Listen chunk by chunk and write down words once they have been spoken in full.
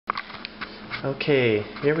Okay,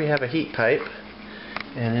 here we have a heat pipe,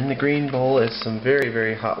 and in the green bowl is some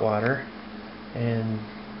very hot water, and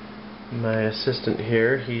my assistant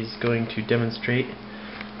here, he's going to demonstrate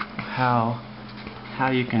how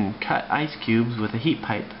you can cut ice cubes with a heat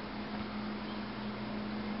pipe.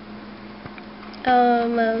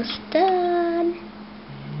 Almost done.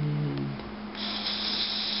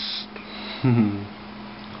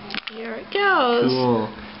 Here it goes.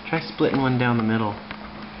 Cool. Try splitting one down the middle,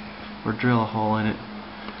 or drill a hole in it.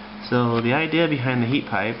 So the idea behind the heat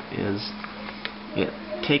pipe is it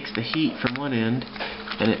takes the heat from one end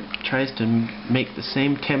and it tries to make the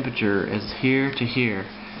same temperature as here to here.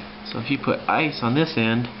 So if you put ice on this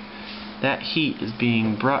end, that heat is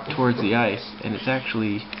being brought towards the ice, and it's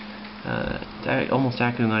actually almost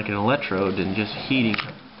acting like an electrode and just heating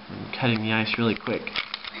and cutting the ice really quick.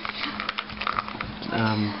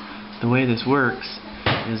 The way this works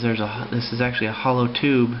is this is actually a hollow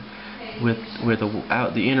tube with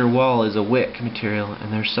the inner wall is a wick material,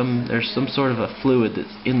 and there's some sort of a fluid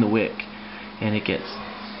that's in the wick, and it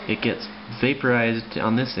gets vaporized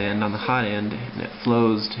on this end, on the hot end, and it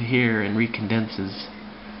flows to here and recondenses,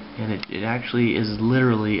 and it actually is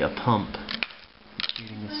literally a pump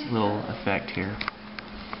creating this little effect here.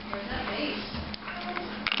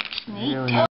 Neat. Really